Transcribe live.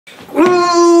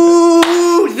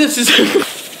this is...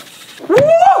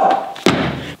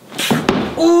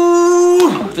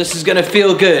 Ooh, this is gonna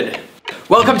feel good.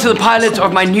 Welcome to the pilot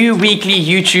of my new weekly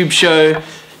YouTube show,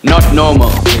 Not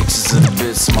Normal. Pictures of the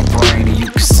bits of my brain and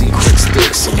you can see quick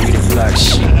sticks and we the black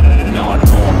sheep. Not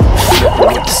normal.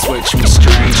 Flipping with the switch, me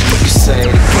strange. You can say it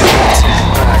again, take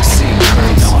the back seat,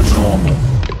 crazy. Not normal.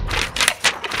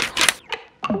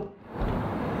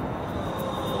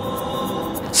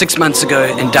 Six months ago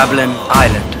in Dublin,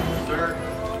 Ireland. Sir,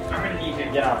 I'm gonna need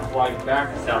to get on a flight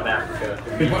back to South Africa.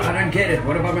 But I don't get it.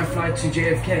 What about my flight to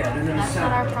JFK? I don't understand. That's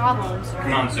not our problem, sir.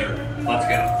 Come on, sir. Let's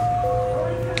go.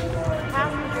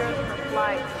 Passengers for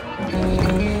flight.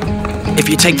 If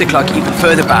you take the clock even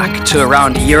further back to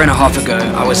around a year and a half ago,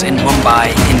 I was in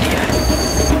Mumbai, India.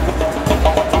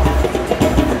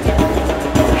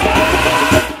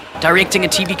 Directing a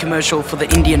TV commercial for the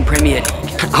Indian Premier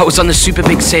League. I was on the super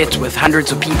big set with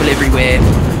hundreds of people everywhere.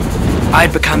 I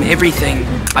had become everything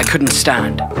I couldn't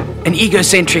stand. An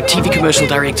egocentric TV commercial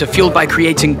director fueled by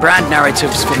creating brand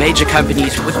narratives for major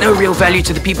companies with no real value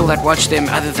to the people that watch them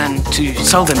other than to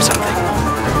sell them something.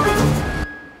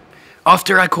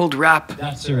 After I called rap,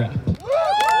 That's a wrap.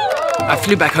 I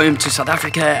flew back home to South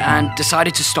Africa and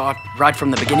decided to start right from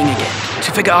the beginning again,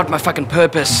 to figure out my fucking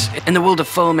purpose in the world of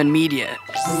film and media.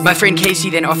 My friend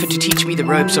Casey then offered to teach me the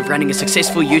ropes of running a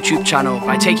successful YouTube channel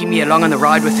by taking me along on the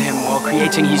ride with him while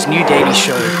creating his new daily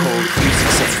show called Music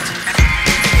Set.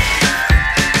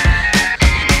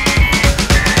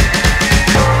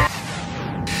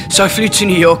 So I flew to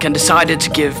New York and decided to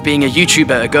give being a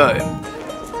YouTuber a go.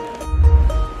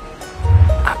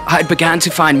 I began to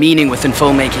find meaning within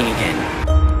filmmaking again,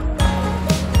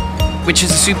 which is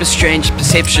a super strange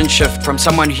perception shift from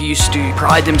someone who used to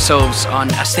pride themselves on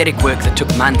aesthetic work that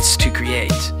took months to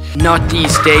create. Not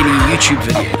these daily YouTube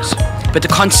videos, but the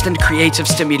constant creative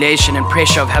stimulation and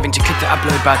pressure of having to click the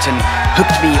upload button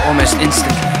hooked me almost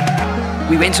instantly.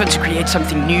 We went on to create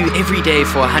something new every day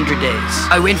for 100 days.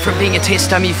 I went from being a test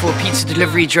dummy for a pizza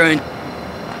delivery drone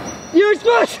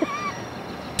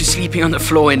to sleeping on the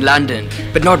floor in London,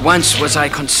 but not once was I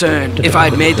concerned if I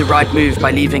had made the right move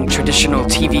by leaving traditional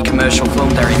TV commercial film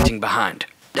directing behind.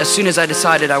 As soon as I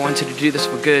decided I wanted to do this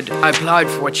for good, I applied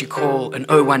for what you call an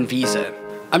O1 visa.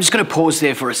 I'm just gonna pause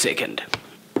there for a second.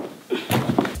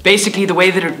 Basically, the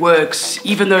way that it works,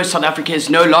 even though South Africa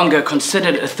is no longer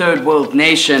considered a third world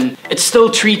nation, it's still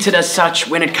treated as such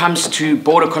when it comes to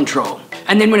border control.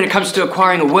 And then when it comes to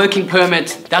acquiring a working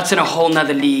permit, that's in a whole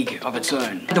nother league of its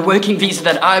own. The working visa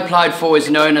that I applied for is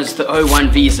known as the O1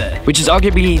 visa, which is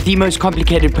arguably the most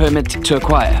complicated permit to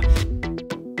acquire.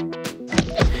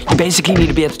 You basically need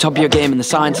to be at the top of your game in the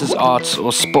sciences, arts,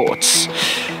 or sports.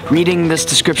 Reading this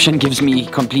description gives me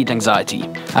complete anxiety.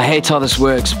 I hate how this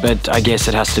works, but I guess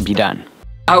it has to be done.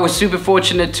 I was super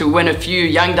fortunate to win a few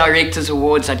Young Directors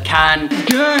Awards at Cannes.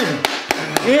 Good!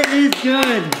 It is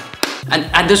good!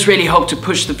 And this really helped to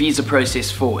push the visa process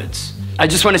forwards. I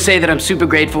just want to say that I'm super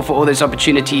grateful for all those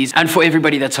opportunities and for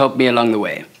everybody that's helped me along the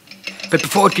way. But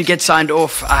before it could get signed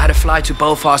off, I had to fly to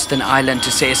Belfast in Ireland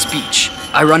to say a speech,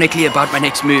 ironically about my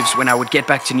next moves when I would get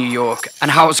back to New York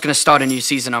and how I was going to start a new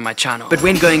season on my channel. But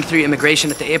when going through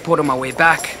immigration at the airport on my way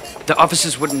back, the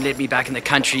officers wouldn't let me back in the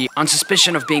country on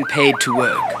suspicion of being paid to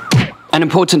work. An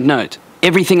important note.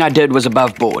 Everything I did was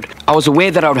above board. I was aware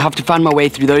that I would have to find my way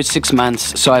through those 6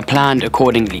 months, so I planned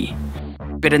accordingly.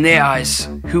 But in their eyes,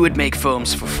 who would make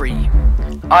films for free?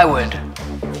 I would.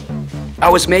 I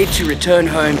was made to return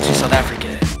home to South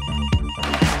Africa.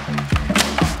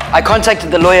 I contacted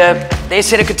the lawyer. They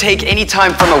said it could take any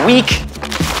time from a week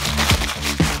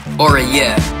or a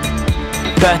year.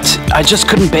 But I just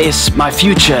couldn't base my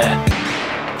future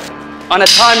on a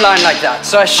timeline like that.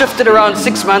 So I shifted around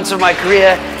 6 months of my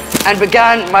career and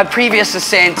began my previous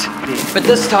ascent, but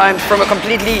this time from a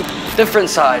completely different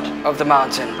side of the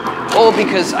mountain. All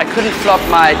because I couldn't flop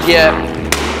my idea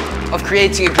of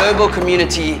creating a global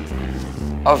community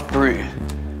of brew.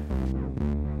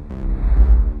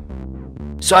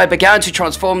 So I began to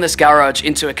transform this garage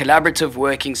into a collaborative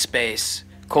working space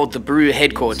called the Brew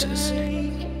Headquarters,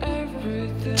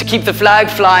 to keep the flag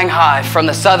flying high from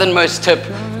the southernmost tip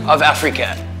of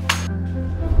Africa.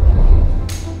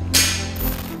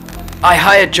 I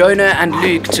hired Jonah and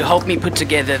Luc to help me put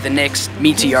together the next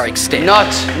meteoric step.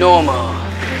 Not normal.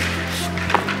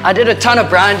 I did a ton of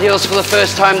brand deals for the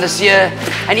first time this year,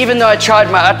 and even though I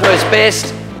tried my utmost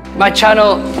best, my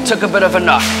channel took a bit of a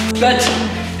knock. But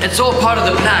it's all part of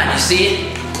the plan, you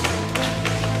see.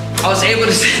 I was able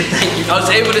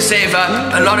to save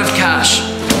up a lot of cash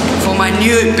for my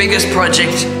new biggest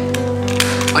project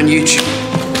on YouTube.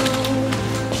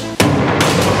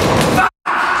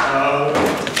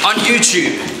 On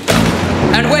YouTube.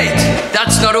 And wait,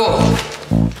 that's not all.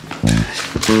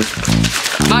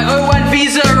 My O1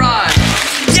 visa arrived.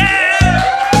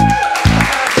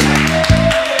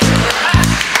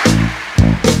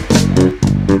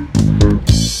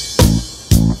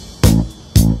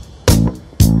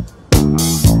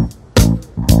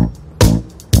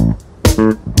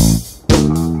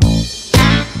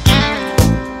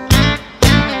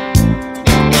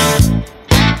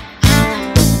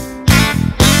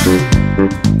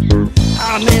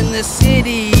 I'm in the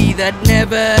city that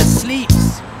never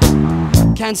sleeps.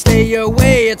 Can't stay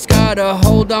away, it's got a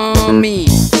hold on me.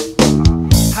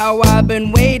 How I've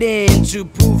been waiting to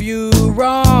prove you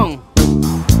wrong,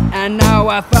 and now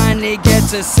I finally get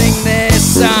to sing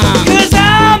this song. 'Cause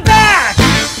I'm back,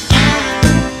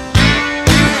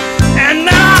 and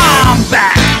now I'm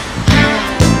back.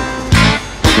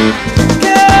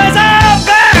 'Cause I'm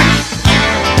back,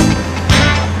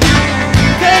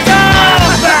 'cause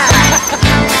I'm back.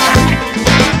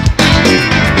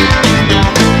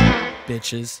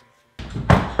 Bitches.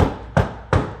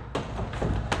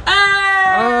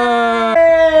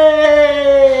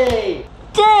 Hey!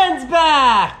 Dan's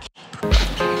back!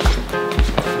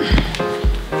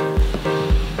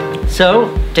 So,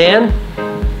 Dan,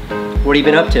 what have you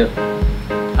been up to?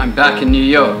 I'm back in New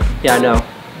York. Yeah, I know.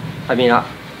 I mean,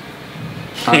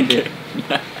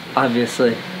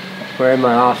 obviously, we're in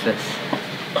my office.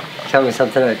 Tell me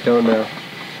something I don't know.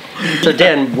 So,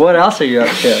 Dan, what else are you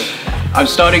up to? I'm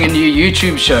starting a new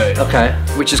YouTube show. Okay.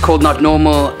 Which is called Not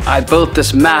Normal. I built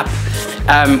this map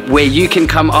where you can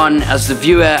come on as the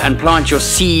viewer and plant your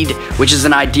seed, which is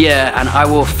an idea, and I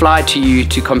will fly to you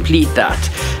to complete that.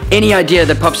 Any idea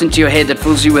that pops into your head that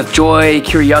fills you with joy,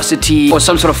 curiosity, or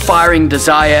some sort of firing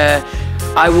desire,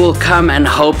 I will come and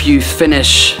help you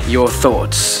finish your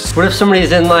thoughts. What if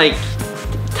somebody's in, like,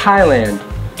 Thailand,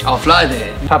 I'll fly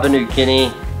there. Papua New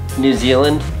Guinea, New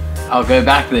Zealand? I'll go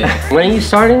back there. When are you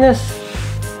starting this?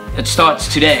 It starts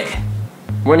today,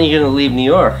 When are you gonna leave New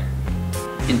York?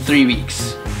 in 3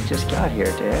 weeks. You just got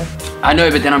here, Dan. I know,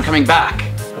 but then I'm coming back.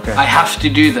 Okay. I have to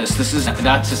do this.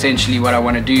 That's essentially what I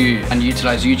want to do and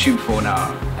utilize YouTube for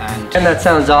now. And that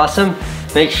sounds awesome.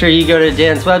 Make sure you go to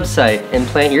Dan's website and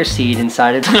plant your seed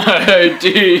inside it. No,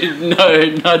 dude, no,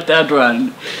 not that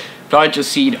one. Plant your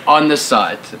seed on the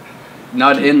site,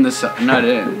 not in the site, not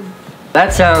in.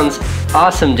 That sounds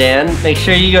awesome, Dan. Make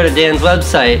sure you go to Dan's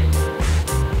website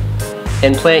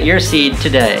and plant your seed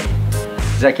today.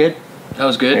 Is that good? That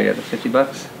was There you good. go, the 50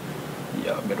 bucks.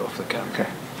 Yeah, a bit off the camera. Okay.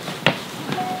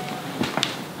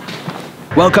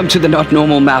 Welcome to the Not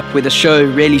Normal map, where the show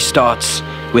really starts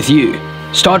with you.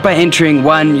 Start by entering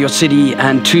 1, your city,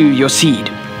 and 2, your seed.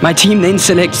 My team then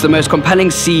selects the most compelling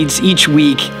seeds each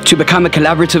week to become a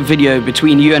collaborative video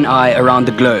between you and I around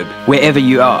the globe, wherever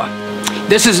you are.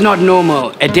 This is Not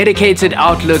Normal, a dedicated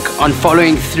outlook on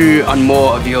following through on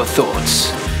more of your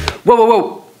thoughts. Whoa, whoa,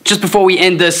 whoa. Just before we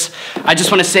end this, I just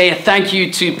want to say a thank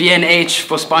you to B&H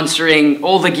for sponsoring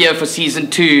all the gear for season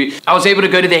 2. I was able to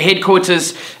go to their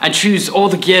headquarters and choose all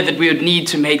the gear that we would need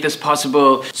to make this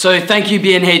possible. So thank you,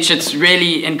 B&H. It's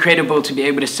really incredible to be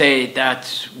able to say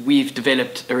that we've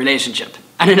developed a relationship.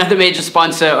 And another major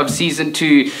sponsor of season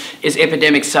 2 is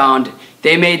Epidemic Sound.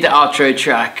 They made the outro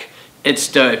track. It's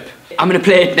dope. I'm gonna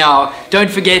play it now.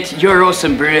 Don't forget, you're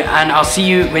awesome, bro. And I'll see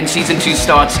you when season 2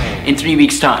 starts in 3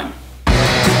 weeks' time.